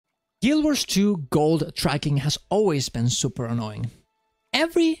Guild Wars 2 gold tracking has always been super annoying.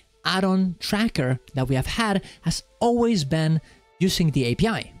 Every add-on tracker that we have had has always been using the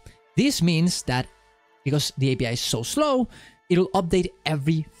API. This means that because the API is so slow, it'll update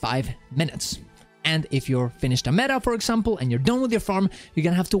every 5 minutes. And if you're finished a meta, for example, and you're done with your farm, you're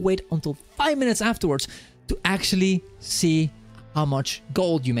gonna have to wait until 5 minutes afterwards to actually see how much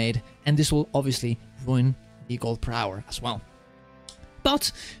gold you made. And this will obviously ruin the gold per hour as well.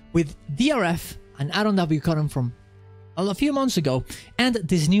 But with DRF, an add-on that we got from a few months ago, and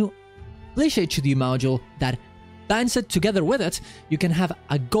this new Bleach HUD module that binds it together with it, you can have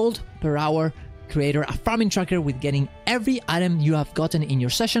a gold per hour creator, a farming tracker with getting every item you have gotten in your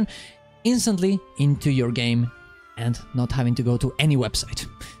session instantly into your game and not having to go to any website.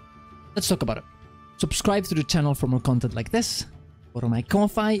 Let's talk about it. Subscribe to the channel for more content like this. Go to my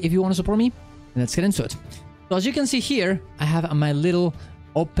Ko-Fi if you want to support me, and let's get into it. So as you can see here, I have my little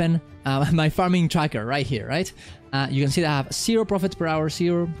open, my farming tracker right here, right? You can see that I have 0 profit per hour,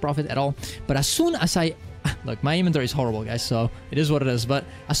 0 profit at all. But as soon as I, look, my inventory is horrible, guys, so it is what it is. But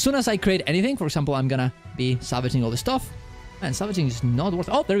as soon as I create anything, for example, I'm gonna be salvaging all this stuff. And salvaging is not worth,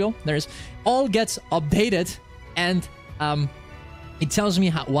 oh, there you go, there it is. All gets updated, and it tells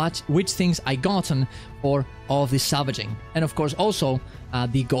me which things I gotten for all of this salvaging. And of course, also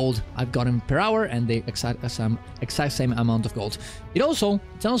the gold I've gotten per hour and the exact same amount of gold. It also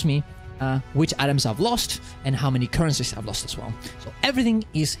tells me which items I've lost and how many currencies I've lost as well. So everything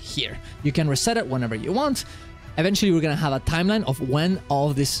is here. You can reset it whenever you want. Eventually, we're gonna have a timeline of when all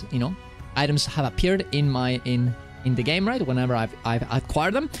of these, you know, items have appeared in the game, right? Whenever I've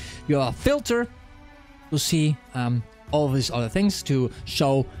acquired them. You have a filter to see all of these other things to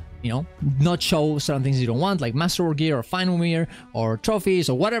show, you know, not show certain things you don't want, like Masterwork gear or Final gear or trophies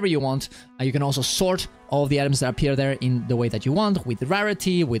or whatever you want. You can also sort all of the items that appear there in the way that you want, with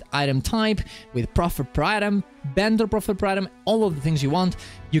rarity, with item type, with profit per item, vendor profit per item, all of the things you want.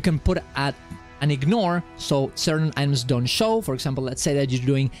 You can put at and ignore so certain items don't show. For example, let's say that you're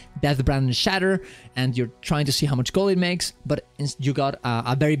doing Deathbrand and Shatter and you're trying to see how much gold it makes, but you got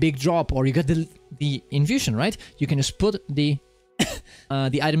a very big drop, or you got the infusion, right? You can just put the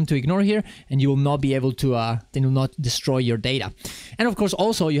item to ignore here, and you will not be able to, then will not destroy your data. And of course,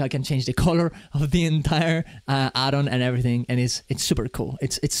 also you can change the color of the entire add-on and everything, and it's super cool.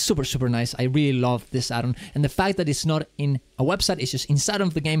 It's super nice. I really love this add-on, and the fact that it's not in a website, it's just inside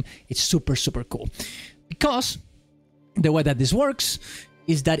of the game. It's super cool, because the way that this works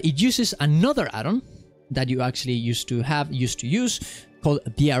is that it uses another add-on that you actually used to use called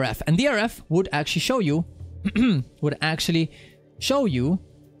DRF, and DRF would actually show you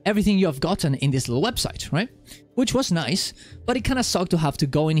everything you have gotten in this little website, right? Which was nice, but it kind of sucked to have to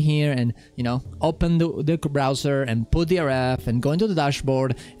go in here and, you know, open the browser and put DRF and go into the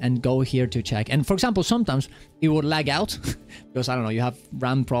dashboard and go here to check. And for example, sometimes it would lag out because, I don't know, you have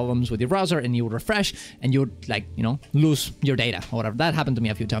RAM problems with your browser and you would refresh and you would, like, you know, lose your data or whatever. That happened to me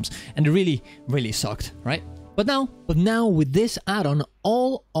a few times and it really sucked, right? But now with this add-on,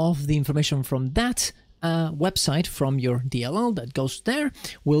 all of the information from that website, from your DLL that goes there,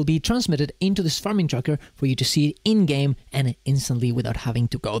 will be transmitted into this farming tracker for you to see it in-game and instantly without having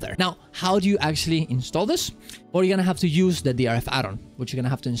to go there. Now, how do you actually install this? Well, you're gonna have to use the DRF add-on, which you're gonna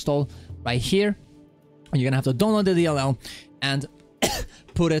have to install right here. You're gonna have to download the DLL and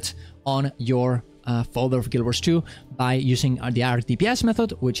put it on your folder of Guild Wars 2 by using the RDPS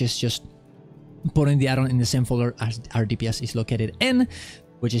method, which is just putting the add-on in the same folder as RDPS is located in,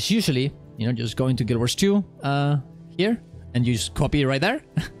 which is usually, you know, just going to Guild Wars 2 here and you just copy it right there.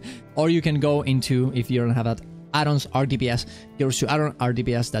 Or you can go into, if you don't have that, add-ons RDPS, Guild Wars 2 add-on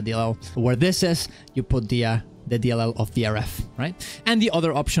RDPS.dll, where this is, you put the DLL of DRF, right? And the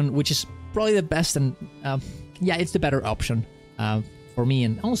other option, which is probably the best and yeah, it's the better option for me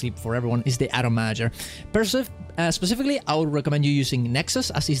and honestly for everyone, is the add-on manager. Specifically, I would recommend you using Nexus,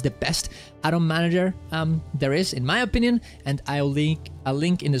 as is the best add-on manager there is, in my opinion, and I'll link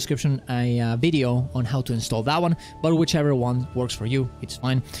in the description a video on how to install that one, but whichever one works for you, it's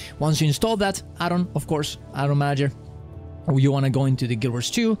fine. Once you install that add-on, of course, add-on manager, you want to go into the Guild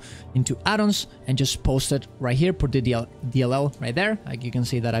Wars 2, into add-ons, and just post it right here, put the DLL right there, like you can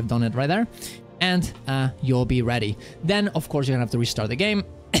see that I've done it right there, and you'll be ready. Then, of course, you're gonna have to restart the game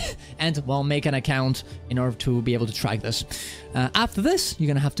and, well, make an account in order to be able to track this. After this, you're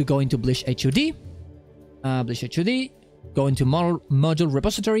gonna have to go into Bleach HUD, go into module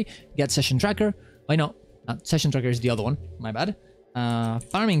repository, get session tracker. I know, session tracker is the other one, my bad.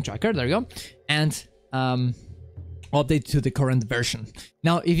 Farming tracker, there you go. And update to the current version.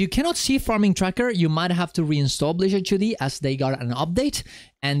 Now, if you cannot see Farming Tracker, you might have to reinstall Blazor HUD as they got an update,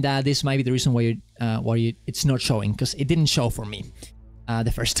 and this might be the reason why it's not showing, because it didn't show for me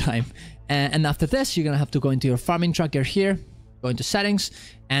the first time. And after this, you're gonna have to go into your Farming Tracker here, go into settings,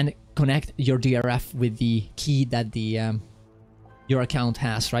 and connect your DRF with the key that your account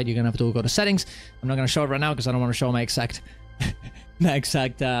has, right? You're gonna have to go to settings. I'm not gonna show it right now because I don't want to show my exact my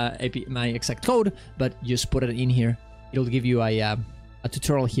exact code, but just put it in here. It'll give you a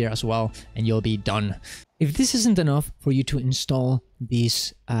tutorial here as well, and you'll be done. If this isn't enough for you to install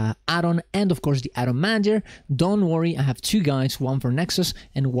this add-on and of course the add-on manager, don't worry, I have 2 guides, one for Nexus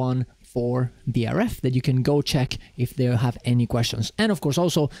and one for DRF, that you can go check if they have any questions. And of course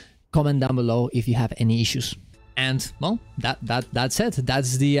also comment down below if you have any issues. And well, that's it.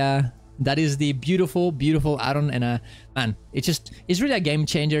 That is the beautiful add-on, and man, it's really a game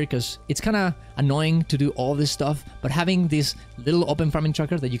changer, because it's kind of annoying to do all this stuff, but having this little open farming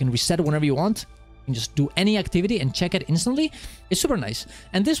tracker that you can reset whenever you want, you can just do any activity and check it instantly, it's super nice.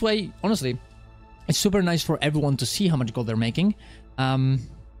 And this way, honestly, it's super nice for everyone to see how much gold they're making,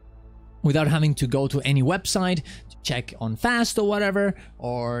 without having to go to any website to check on fast or whatever,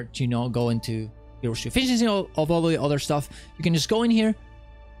 or to, you know, go into your efficiency of all the other stuff. You can just go in here,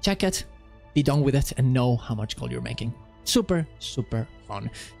 check it, be done with it, and know how much gold you're making. Super fun.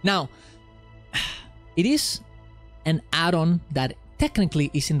 Now, it is an add-on that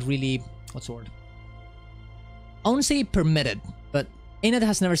technically isn't really, what's the word? I won't say permitted, but Init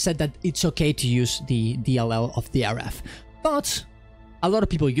has never said that it's okay to use the DLL of DRF. But a lot of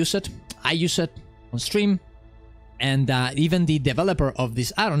people use it. I use it on stream. And even the developer of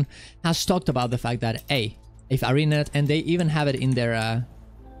this add-on has talked about the fact that, hey, if ArenaNet, and they even have it in their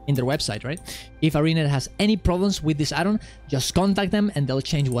website, right? If ArenaNet has any problems with this add-on, just contact them and they'll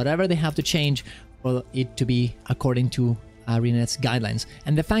change whatever they have to change for it to be according to ArenaNet's guidelines.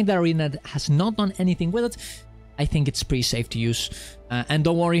 And the fact that ArenaNet has not done anything with it, I think it's pretty safe to use. And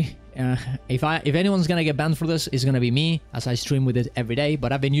don't worry, if anyone's gonna get banned for this, it's gonna be me, as I stream with it every day.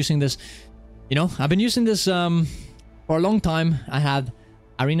 But I've been using this, you know, for a long time. I had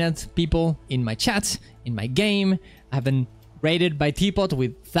ArenaNet people in my chat, in my game. I've been rated by Teapot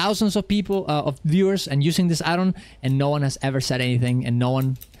with thousands of people, of viewers, and using this add-on, and no one has ever said anything, and no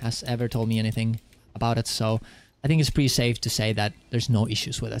one has ever told me anything about it. So I think it's pretty safe to say that there's no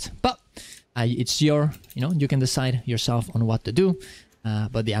issues with it. But it's your, you know, you can decide yourself on what to do.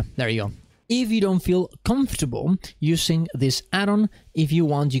 But yeah, there you go. If you don't feel comfortable using this add-on, if you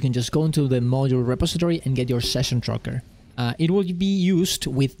want, you can just go into the module repository and get your session tracker. It will be used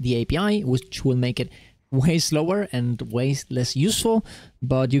with the API, which will make it way slower and way less useful,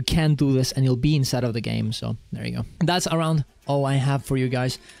 but you can do this and you'll be inside of the game. So there you go. That's around all I have for you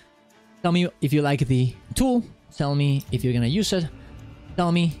guys. Tell me if you like the tool. Tell me if you're gonna use it.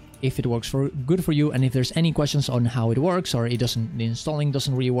 Tell me if it works good for you, and if there's any questions on how it works, or the installing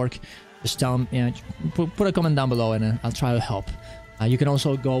doesn't really work, just tell me, you know, put a comment down below, and I'll try to help. You can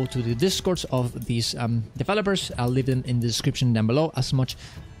also go to the discords of these developers. I'll leave them in the description down below, as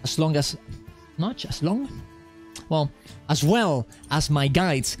well as my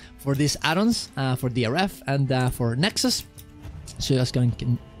guides for these add-ons, for DRF and for Nexus. So you guys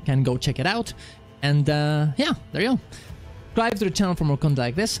can go check it out. And yeah, there you go. Subscribe to the channel for more content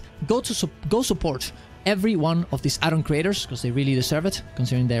like this. Go support every one of these add-on creators, because they really deserve it,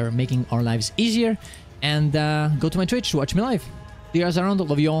 considering they're making our lives easier. And go to my Twitch to watch me live. See you guys around.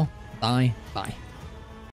 Love you all. Bye.